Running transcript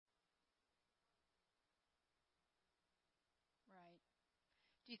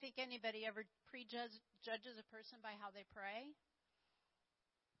Do you think anybody ever prejudges a person by how they pray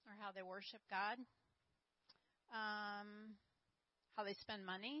or how they worship God? How they spend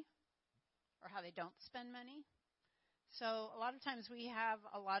money or how they don't spend money? So a lot of times we have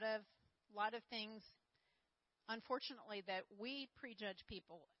a lot of things, unfortunately, that we prejudge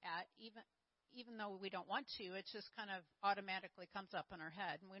people at, even though we don't want to. It just kind of automatically comes up in our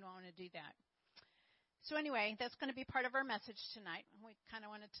head, and we don't want to do that. So anyway, that's going to be part of our message tonight. We kind of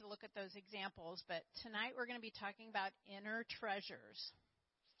wanted to look at those examples, but tonight we're going to be talking about inner treasures.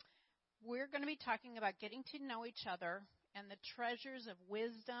 We're going to be talking about getting to know each other and the treasures of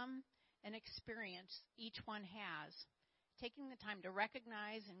wisdom and experience each one has, taking the time to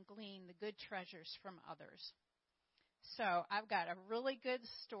recognize and glean the good treasures from others. So I've got a really good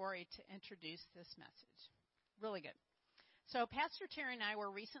story to introduce this message. Really good. So Pastor Terry and I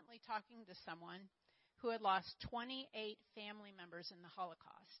were recently talking to someone who had lost 28 family members in the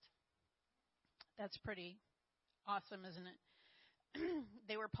Holocaust. That's pretty awesome, isn't it?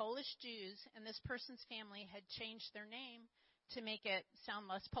 They were Polish Jews, and this person's family had changed their name to make it sound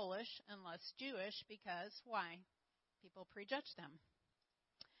less Polish and less Jewish because, why? People prejudged them.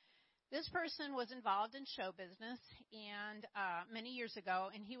 This person was involved in show business and many years ago,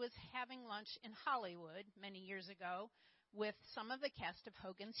 and he was having lunch in Hollywood many years ago with some of the cast of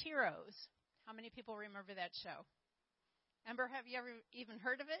Hogan's Heroes. How many people remember that show? Amber, have you ever even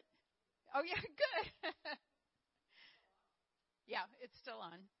heard of it? Oh, yeah, good. Yeah, it's still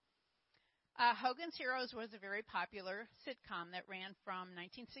on. Hogan's Heroes was a very popular sitcom that ran from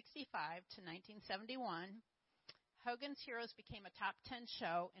 1965 to 1971. Hogan's Heroes became a top 10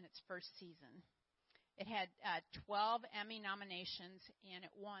 show in its first season. It had 12 Emmy nominations, and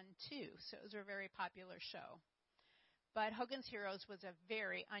it won 2, so it was a very popular show. But Hogan's Heroes was a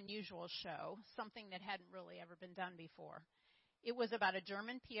very unusual show, something that hadn't really ever been done before. It was about a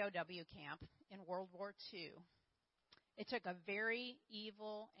German POW camp in World War II. It took a very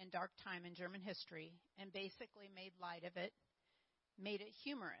evil and dark time in German history and basically made light of it, made it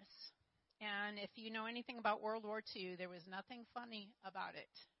humorous. And if you know anything about World War II, there was nothing funny about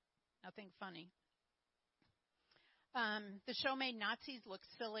it. Nothing funny. The show made Nazis look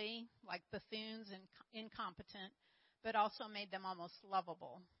silly, like buffoons and incompetent, but also made them almost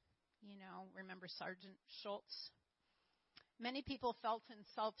lovable. You know, remember Sergeant Schultz? Many people felt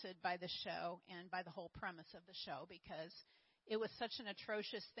insulted by the show and by the whole premise of the show because it was such an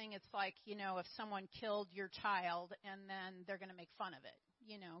atrocious thing. It's like, you know, if someone killed your child and then they're going to make fun of it.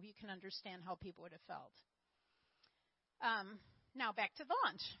 You know, you can understand how people would have felt. Now back to the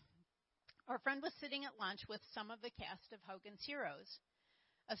lunch. Our friend was sitting at lunch with some of the cast of Hogan's Heroes.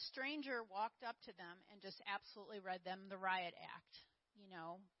 A stranger walked up to them and just absolutely read them the riot act, you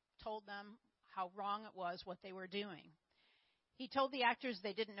know, told them how wrong it was what they were doing. He told the actors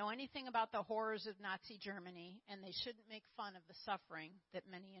they didn't know anything about the horrors of Nazi Germany and they shouldn't make fun of the suffering that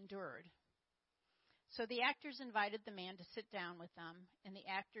many endured. So the actors invited the man to sit down with them, and the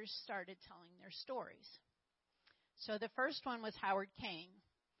actors started telling their stories. So the first one was Howard Kane.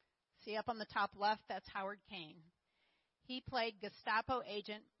 See up on the top left, that's Howard Kane. He played Gestapo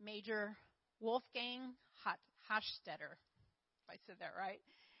agent Major Wolfgang Hochstetter, if I said that right.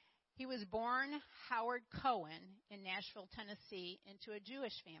 He was born Howard Cohen in Nashville, Tennessee, into a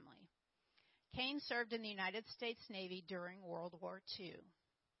Jewish family. Kane served in the United States Navy during World War II.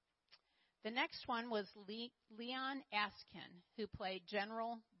 The next one was Leon Askin, who played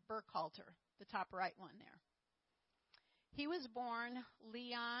General Burkhalter, the top right one there. He was born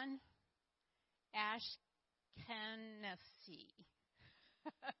Leon Ashkenazi.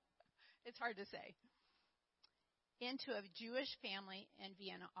 It's hard to say. Into a Jewish family in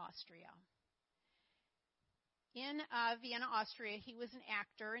Vienna, Austria. In Vienna, Austria, he was an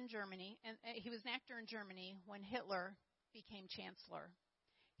actor in Germany, when Hitler became chancellor.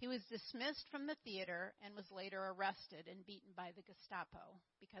 He was dismissed from the theater and was later arrested and beaten by the Gestapo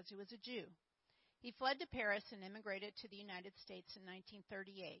because he was a Jew. He fled to Paris and immigrated to the United States in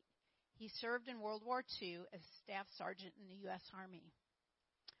 1938. He served in World War II as staff sergeant in the U.S. Army.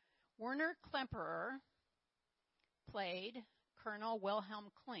 Werner Klemperer played Colonel Wilhelm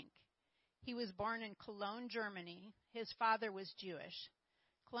Klink. He was born in Cologne, Germany. His father was Jewish.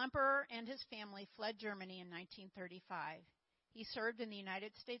 Klemperer and his family fled Germany in 1935. He served in the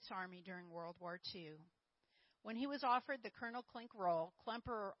United States Army during World War II. When he was offered the Colonel Klink role,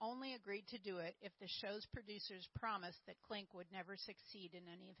 Klemperer only agreed to do it if the show's producers promised that Klink would never succeed in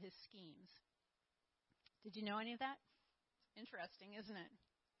any of his schemes. Did you know any of that? Interesting, isn't it?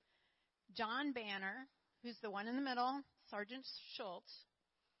 John Banner, who's the one in the middle, Sergeant Schultz,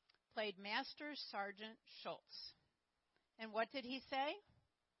 played Master Sergeant Schultz. And what did he say?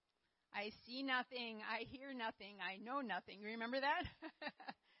 I see nothing, I hear nothing, I know nothing. You remember that?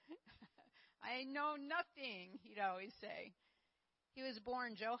 I know nothing, he'd always say. He was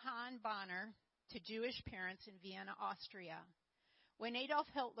born Johann Bonner to Jewish parents in Vienna, Austria. When Adolf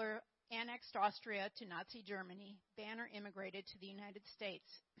Hitler annexed Austria to Nazi Germany, Banner immigrated to the United States.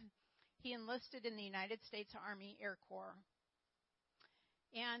 He enlisted in the United States Army Air Corps.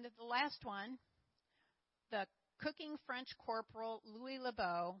 And the last one, the cooking French corporal Louis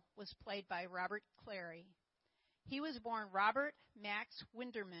Lebeau, was played by Robert Clary. He was born Robert Max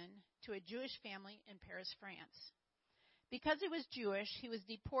Winderman to a Jewish family in Paris, France. Because he was Jewish, he was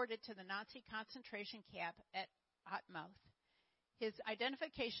deported to the Nazi concentration camp at Otmouth. His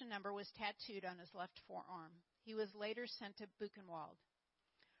identification number was tattooed on his left forearm. He was later sent to Buchenwald.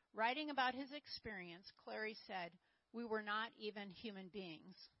 Writing about his experience, Clary said, "We were not even human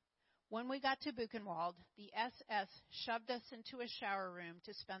beings. When we got to Buchenwald, the SS shoved us into a shower room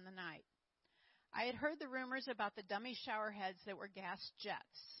to spend the night. I had heard the rumors about the dummy shower heads that were gas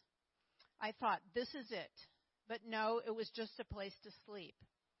jets. I thought, this is it. But no, it was just a place to sleep.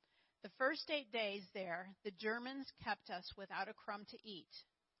 The first 8 days there, the Germans kept us without a crumb to eat.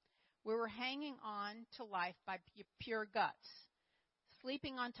 We were hanging on to life by pure guts,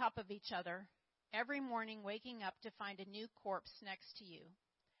 sleeping on top of each other, every morning waking up to find a new corpse next to you.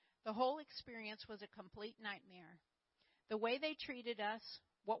 The whole experience was a complete nightmare. The way they treated us,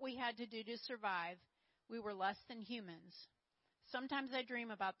 what we had to do to survive, we were less than humans. Sometimes I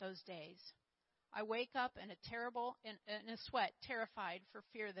dream about those days. I wake up in a sweat, terrified for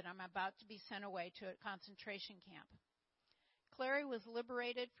fear that I'm about to be sent away to a concentration camp." Clary was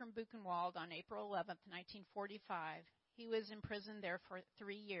liberated from Buchenwald on April 11, 1945. He was imprisoned there for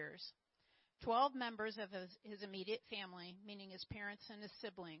 3 years. 12 members of his immediate family, meaning his parents and his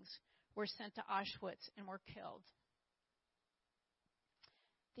siblings, were sent to Auschwitz and were killed.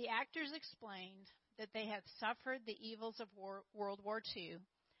 The actors explained that they had suffered the evils of World War II,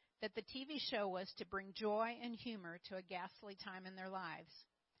 that the TV show was to bring joy and humor to a ghastly time in their lives.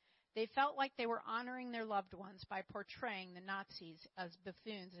 They felt like they were honoring their loved ones by portraying the Nazis as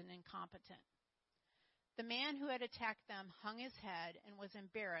buffoons and incompetent. The man who had attacked them hung his head and was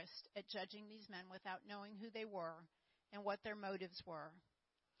embarrassed at judging these men without knowing who they were and what their motives were.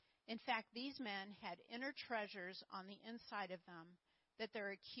 In fact, these men had inner treasures on the inside of them that their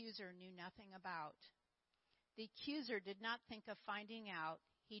accuser knew nothing about. The accuser did not think of finding out.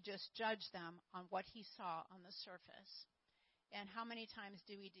 He just judged them on what he saw on the surface. And how many times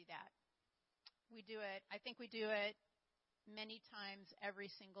do we do that? We do it, I think we do it many times every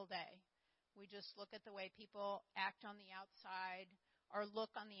single day. We just look at the way people act on the outside or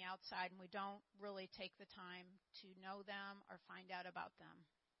look on the outside, and we don't really take the time to know them or find out about them.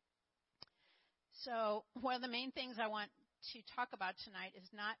 So one of the main things I want to talk about tonight is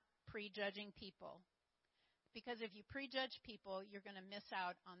not prejudging people. Because if you prejudge people, you're going to miss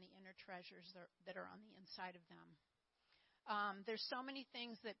out on the inner treasures that are on the inside of them. There's so many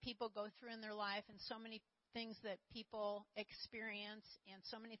things that people go through in their life and so many things that people experience and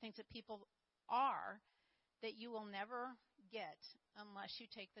so many things that people are that you will never get unless you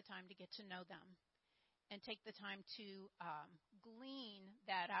take the time to get to know them and take the time to glean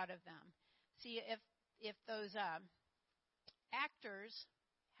that out of them. See, if those actors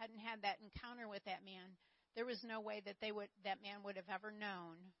hadn't had that encounter with that man, there was no way that that man would have ever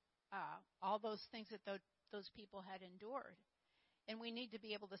known all those things that those people had endured. And we need to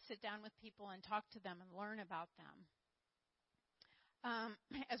be able to sit down with people and talk to them and learn about them.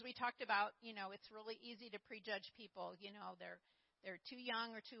 As we talked about, it's really easy to prejudge people. They're too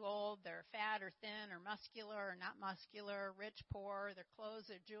young or too old, they're fat or thin or muscular or not muscular, rich, poor, their clothes,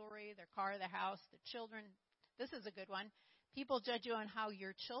 their jewelry, their car, their house, their children. This is a good one. People judge you on how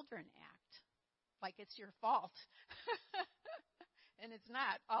your children act. Like it's your fault. And it's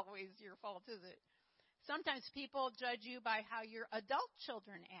not always your fault, is it? Sometimes people judge you by how your adult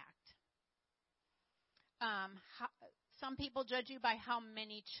children act. Some people judge you by how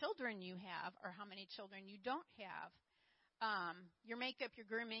many children you have or how many children you don't have. Your makeup, your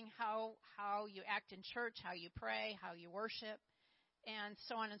grooming, how you act in church, how you pray, how you worship, and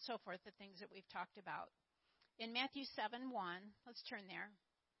so on and so forth, the things that we've talked about. In Matthew 7:1, let's turn there.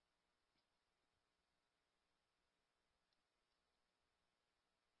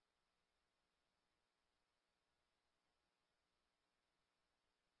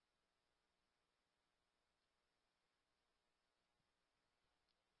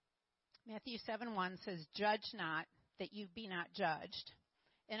 Matthew 7:1 says, "Judge not, that you be not judged."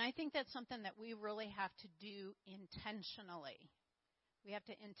 And I think that's something that we really have to do intentionally. We have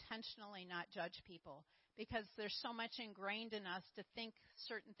to intentionally not judge people. because there's so much ingrained in us to think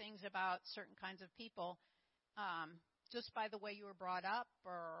certain things about certain kinds of people, just by the way you were brought up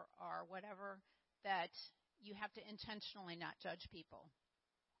or whatever, that you have to intentionally not judge people.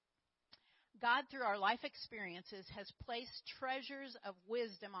 God, through our life experiences, has placed treasures of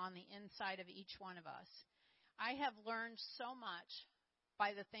wisdom on the inside of each one of us. I have learned so much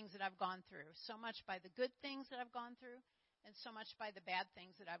by the things that I've gone through, so much by the good things that I've gone through, and so much by the bad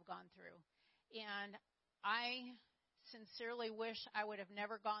things that I've gone through. And I sincerely wish I would have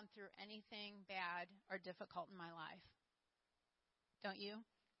never gone through anything bad or difficult in my life. Don't you?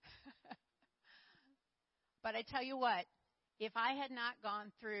 But I tell you what, if I had not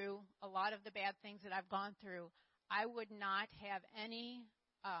gone through a lot of the bad things that I've gone through, I would not have any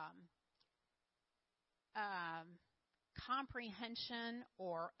comprehension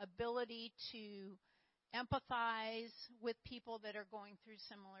or ability to empathize with people that are going through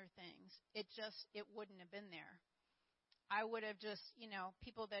similar things. It wouldn't have been there. I would have just,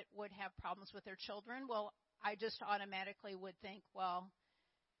 people that would have problems with their children, well, I just automatically would think, well,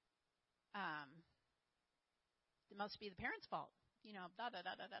 it must be the parents' fault,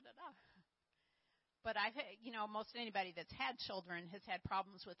 But I've, most anybody that's had children has had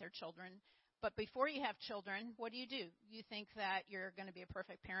problems with their children. But before you have children, what do? You think that you're going to be a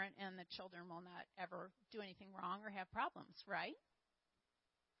perfect parent and the children will not ever do anything wrong or have problems, right?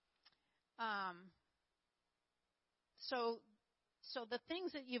 So the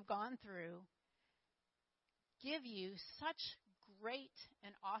things that you've gone through give you such great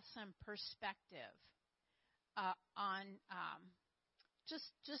and awesome perspective on just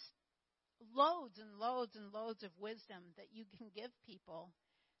loads and loads and loads of wisdom that you can give people,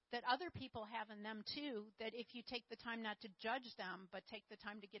 that other people have in them too, that if you take the time not to judge them, but take the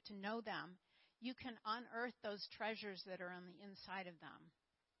time to get to know them, you can unearth those treasures that are on the inside of them.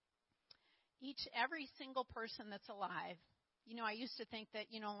 Every single person that's alive, I used to think that,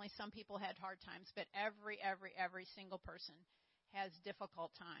 only some people had hard times, but every single person has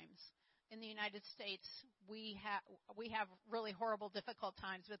difficult times. In the United States, we have really horrible, difficult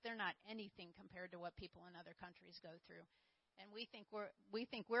times, but they're not anything compared to what people in other countries go through. And we think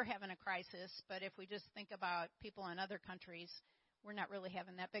we're having a crisis, but if we just think about people in other countries, we're not really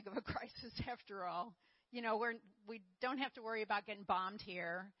having that big of a crisis after all. We don't have to worry about getting bombed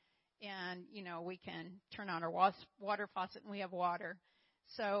here, and we can turn on our water faucet and we have water.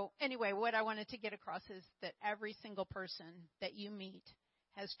 So anyway, what I wanted to get across is that every single person that you meet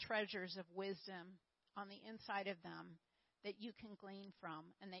has treasures of wisdom on the inside of them that you can glean from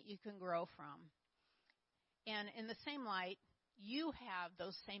and that you can grow from. And in the same light, you have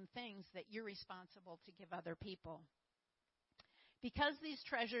those same things that you're responsible to give other people. Because these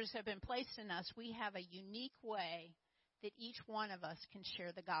treasures have been placed in us, we have a unique way that each one of us can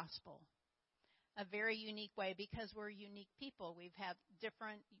share the gospel. A very unique way, because we're unique people. We've had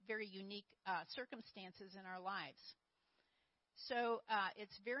different, very unique circumstances in our lives. So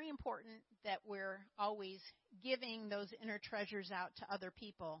it's very important that we're always giving those inner treasures out to other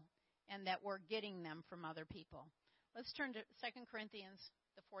people and that we're getting them from other people. Let's turn to 2 Corinthians,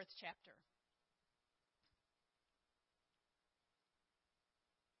 the 4th chapter.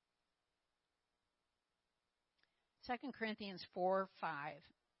 Second Corinthians 4:5.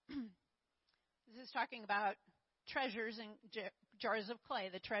 This is talking about treasures in jars of clay,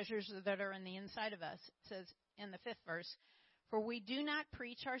 the treasures that are in the inside of us. It says in the 5th verse, "For we do not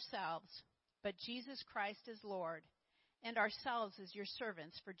preach ourselves, but Jesus Christ is Lord, and ourselves as your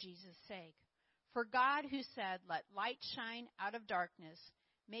servants for Jesus' sake. For God, who said, 'Let light shine out of darkness,'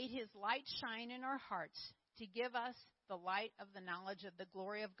 made his light shine in our hearts to give us the light of the knowledge of the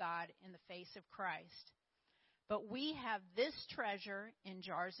glory of God in the face of Christ. But we have this treasure in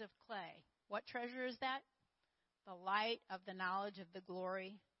jars of clay." What treasure is that? The light of the knowledge of the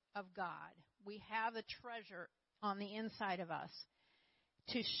glory of God. We have a treasure on the inside of us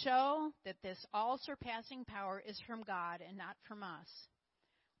to show that this all-surpassing power is from God and not from us.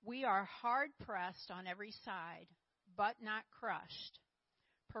 We are hard-pressed on every side, but not crushed,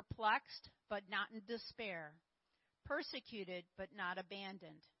 perplexed, but not in despair, persecuted, but not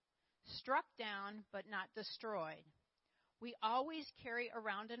abandoned, struck down, but not destroyed. We always carry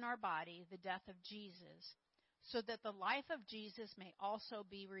around in our body the death of Jesus, so that the life of Jesus may also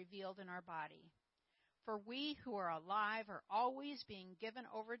be revealed in our body. For we who are alive are always being given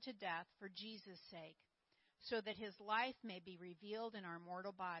over to death for Jesus' sake, so that his life may be revealed in our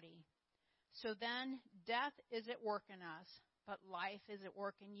mortal body. So then, death is at work in us, but life is at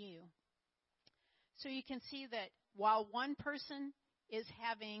work in you. So you can see that while one person is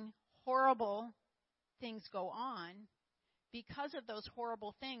having horrible things go on, because of those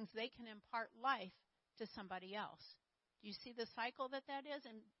horrible things, they can impart life to somebody else. Do you see the cycle that is?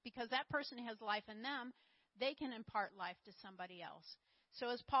 And because that person has life in them, they can impart life to somebody else. So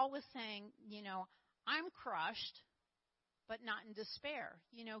as Paul was saying, I'm crushed, but not in despair.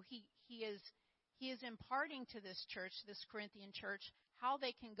 He is imparting to this church, this Corinthian church, how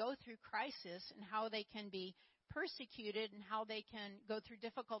they can go through crisis and how they can be persecuted and how they can go through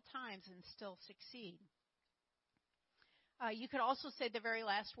difficult times and still succeed. You could also say the very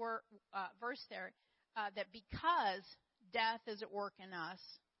last verse there, that because death is at work in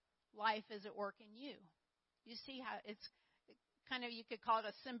us, life is at work in you. You see how it's kind of, you could call it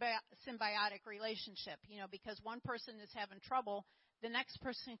a symbiotic relationship, because one person is having trouble, the next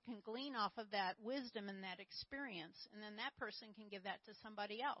person can glean off of that wisdom and that experience, and then that person can give that to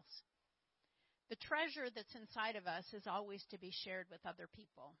somebody else. The treasure that's inside of us is always to be shared with other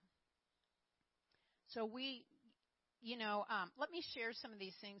people. So let me share some of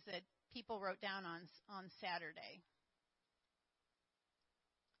these things that people wrote down on Saturday.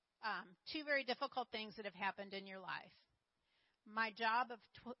 2 very difficult things that have happened in your life. My job of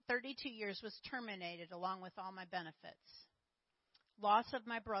 32 years was terminated along with all my benefits. Loss of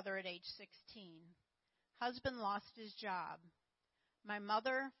my brother at age 16. Husband lost his job. My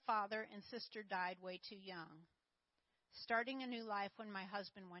mother, father, and sister died way too young. Starting a new life when my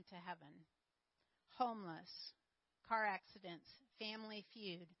husband went to heaven. Homeless. Car accidents. Family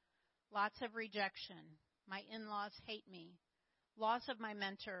feud. Lots of rejection. My in-laws hate me. Loss of my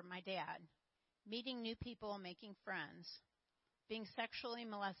mentor, my dad. Meeting new people, making friends. Being sexually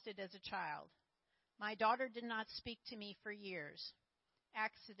molested as a child. My daughter did not speak to me for years.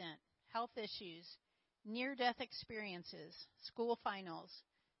 Accident, health issues, near-death experiences, school finals,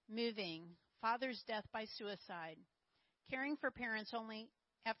 moving, father's death by suicide, caring for parents only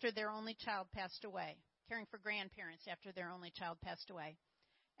after their only child passed away, caring for grandparents after their only child passed away,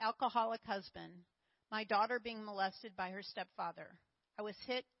 alcoholic husband, my daughter being molested by her stepfather. I was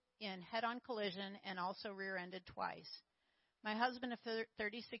hit in head-on collision and also rear-ended twice. My husband of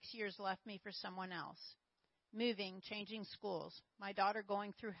 36 years left me for someone else. Moving, changing schools, my daughter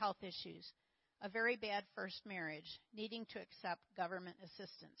going through health issues, a very bad first marriage, needing to accept government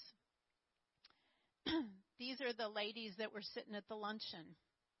assistance. These are the ladies that were sitting at the luncheon.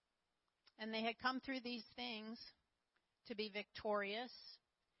 And they had come through these things to be victorious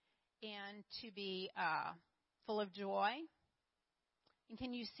and to be full of joy. And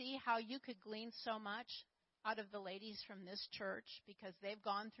can you see how you could glean so much out of the ladies from this church because they've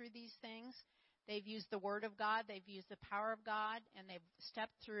gone through these things? They've used the Word of God, they've used the power of God, and they've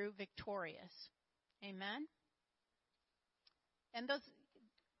stepped through victorious. Amen? And those,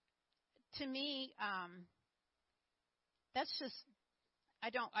 to me, that's just,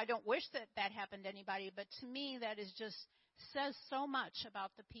 I don't wish that happened to anybody, but to me that is just says so much about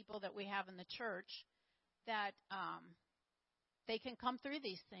the people that we have in the church that they can come through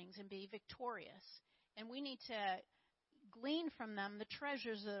these things and be victorious. And we need to glean from them the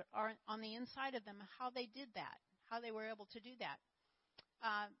treasures that are on the inside of them, how they did that, how they were able to do that.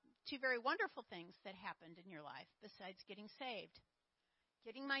 2 very wonderful things that happened in your life besides getting saved.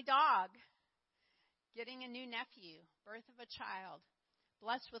 Getting my dog, getting a new nephew, birth of a child,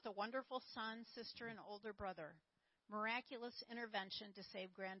 blessed with a wonderful son, sister, and older brother, miraculous intervention to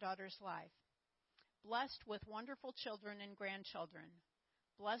save granddaughter's life, blessed with wonderful children and grandchildren,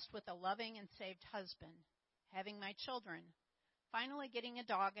 blessed with a loving and saved husband, having my children, finally getting a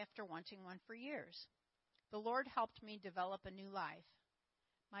dog after wanting one for years. The Lord helped me develop a new life.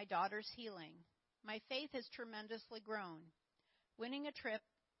 My daughter's healing. My faith has tremendously grown. Winning a trip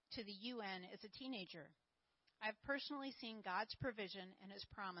to the UN as a teenager. I've personally seen God's provision and His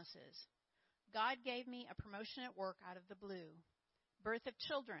promises. God gave me a promotion at work out of the blue. Birth of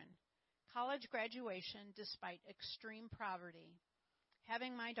children. College graduation despite extreme poverty.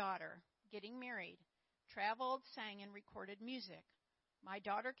 Having my daughter. Getting married. Traveled, sang, and recorded music. My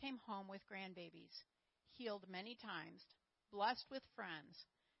daughter came home with grandbabies. Healed many times. Blessed with friends.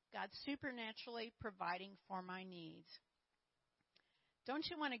 God supernaturally providing for my needs. Don't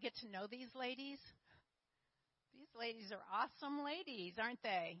you want to get to know these ladies? These ladies are awesome ladies, aren't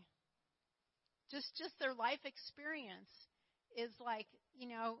they? Just their life experience is like,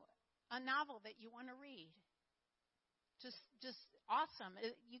 a novel that you want to read. Just awesome.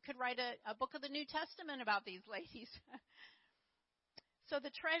 You could write a book of the New Testament about these ladies. So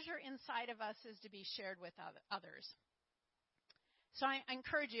the treasure inside of us is to be shared with others. So I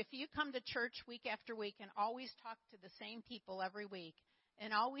encourage you, if you come to church week after week and always talk to the same people every week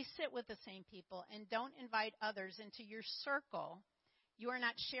and always sit with the same people and don't invite others into your circle, you are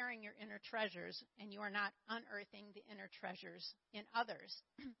not sharing your inner treasures and you are not unearthing the inner treasures in others.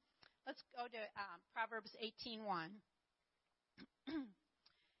 Let's go to Proverbs 18:1.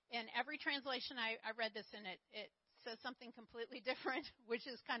 In every translation I read this in, it says something completely different, which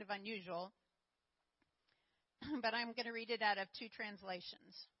is kind of unusual. But I'm going to read it out of two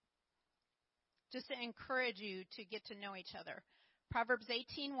translations, just to encourage you to get to know each other. Proverbs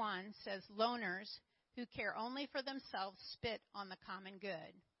 18:1 says, loners who care only for themselves spit on the common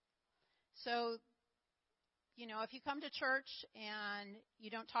good. So, if you come to church and you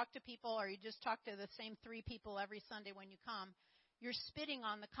don't talk to people, or you just talk to the same 3 people every Sunday when you come, you're spitting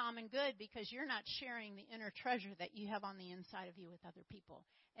on the common good because you're not sharing the inner treasure that you have on the inside of you with other people.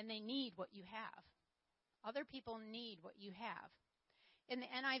 And they need what you have. Other people need what you have. In the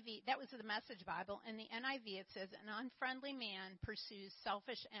NIV, that was the Message Bible. In the NIV, it says, an unfriendly man pursues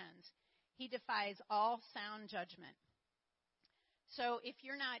selfish ends. He defies all sound judgment. So if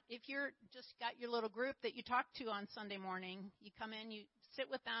you're just got your little group that you talk to on Sunday morning, you come in, you sit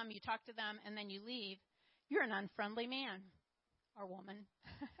with them, you talk to them, and then you leave, you're an unfriendly man or woman.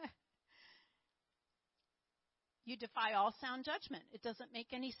 You defy all sound judgment. It doesn't make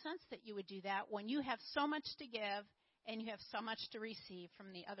any sense that you would do that when you have so much to give and you have so much to receive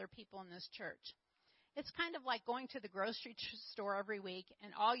from the other people in this church. It's kind of like going to the grocery store every week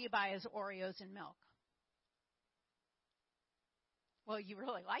and all you buy is Oreos and milk. Well, you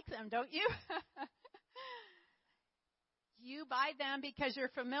really like them, don't you? You buy them because you're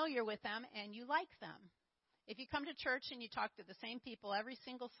familiar with them and you like them. If you come to church and you talk to the same people every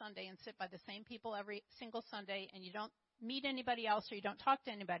single Sunday and sit by the same people every single Sunday and you don't meet anybody else or you don't talk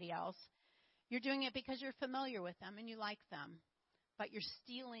to anybody else, you're doing it because you're familiar with them and you like them, but you're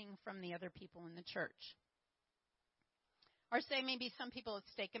stealing from the other people in the church. Or say maybe some people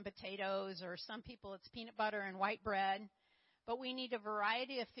it's steak and potatoes, or some people it's peanut butter and white bread, but we need a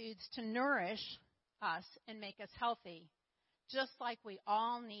variety of foods to nourish us and make us healthy, just like we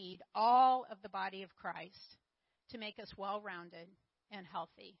all need all of the body of Christ to make us well-rounded and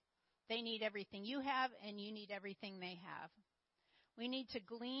healthy. They need everything you have, and you need everything they have. We need to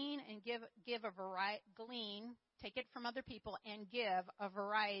glean and give a variety, take it from other people, and give a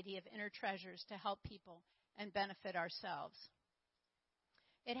variety of inner treasures to help people and benefit ourselves.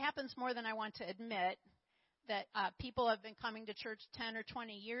 It happens more than I want to admit that people have been coming to church 10 or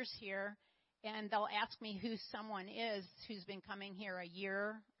 20 years here, and they'll ask me who someone is who's been coming here a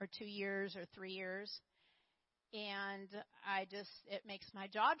year or 2 years or 3 years. And it makes my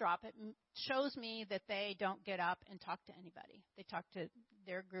jaw drop. It shows me that they don't get up and talk to anybody. They talk to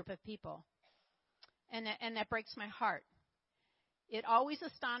their group of people. And that breaks my heart. It always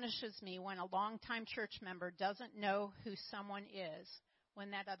astonishes me when a longtime church member doesn't know who someone is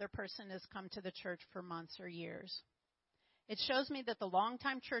when that other person has come to the church for months or years. It shows me that the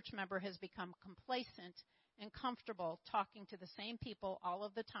longtime church member has become complacent and comfortable talking to the same people all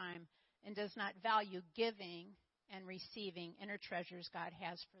of the time and does not value giving and receiving inner treasures God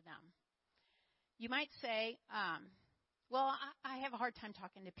has for them. You might say, well, I have a hard time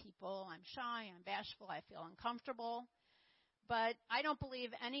talking to people. I'm shy, I'm bashful, I feel uncomfortable. But I don't believe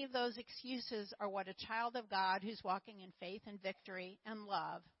any of those excuses are what a child of God who's walking in faith and victory and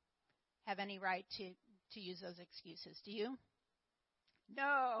love have any right to use those excuses. Do you?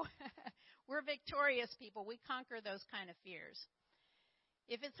 No. We're victorious people. We conquer those kind of fears.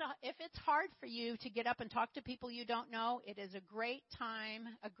 If it's hard for you to get up and talk to people you don't know, it is a great time,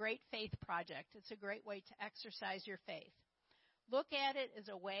 a great faith project. It's a great way to exercise your faith. Look at it as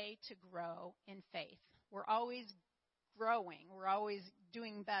a way to grow in faith. We're always growing. We're always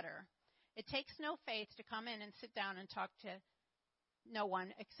doing better. It takes no faith to come in and sit down and talk to no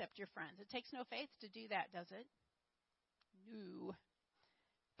one except your friends. It takes no faith to do that, does it? No.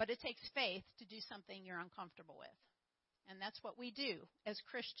 But it takes faith to do something you're uncomfortable with. And that's what we do as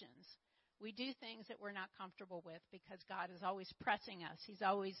Christians. We do things that we're not comfortable with because God is always pressing us. He's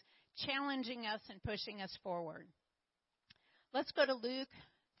always challenging us and pushing us forward. Let's go to Luke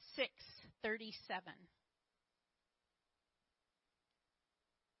 6:37.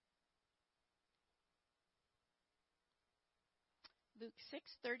 Luke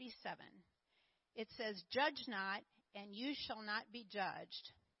 6:37. It says, "Judge not, and you shall not be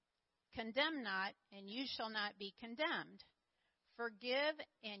judged. Condemn not, and you shall not be condemned. Forgive,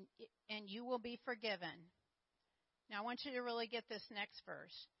 and you will be forgiven." Now, I want you to really get this next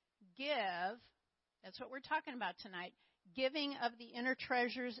verse. Give, that's what we're talking about tonight, giving of the inner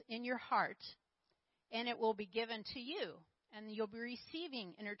treasures in your heart, and it will be given to you, and you'll be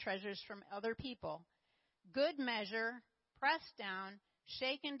receiving inner treasures from other people. Good measure, pressed down,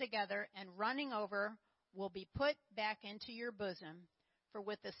 shaken together, and running over will be put back into your bosom. For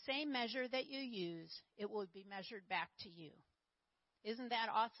with the same measure that you use, it will be measured back to you. Isn't that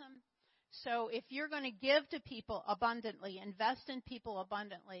awesome? So if you're going to give to people abundantly, invest in people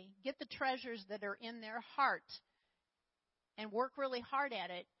abundantly, get the treasures that are in their heart and work really hard at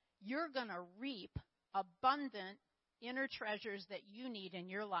it, you're going to reap abundant inner treasures that you need in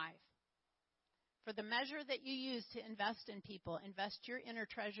your life. For the measure that you use to invest in people, invest your inner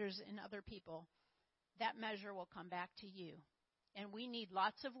treasures in other people, that measure will come back to you. And we need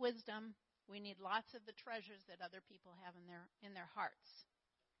lots of wisdom. We need lots of the treasures that other people have in their hearts.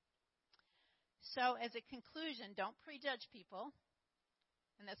 So as a conclusion, don't prejudge people.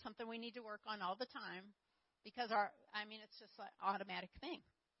 And that's something we need to work on all the time. Because it's just an automatic thing.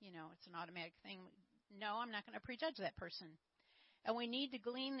 It's an automatic thing. No, I'm not going to prejudge that person. And we need to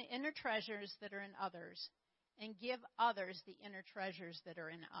glean the inner treasures that are in others and give others the inner treasures that are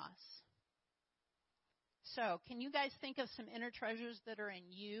in us. So, can you guys think of some inner treasures that are in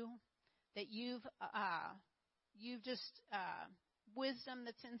you, that you've just wisdom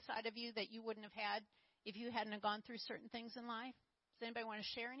that's inside of you that you wouldn't have had if you hadn't have gone through certain things in life? Does anybody want to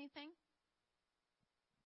share anything?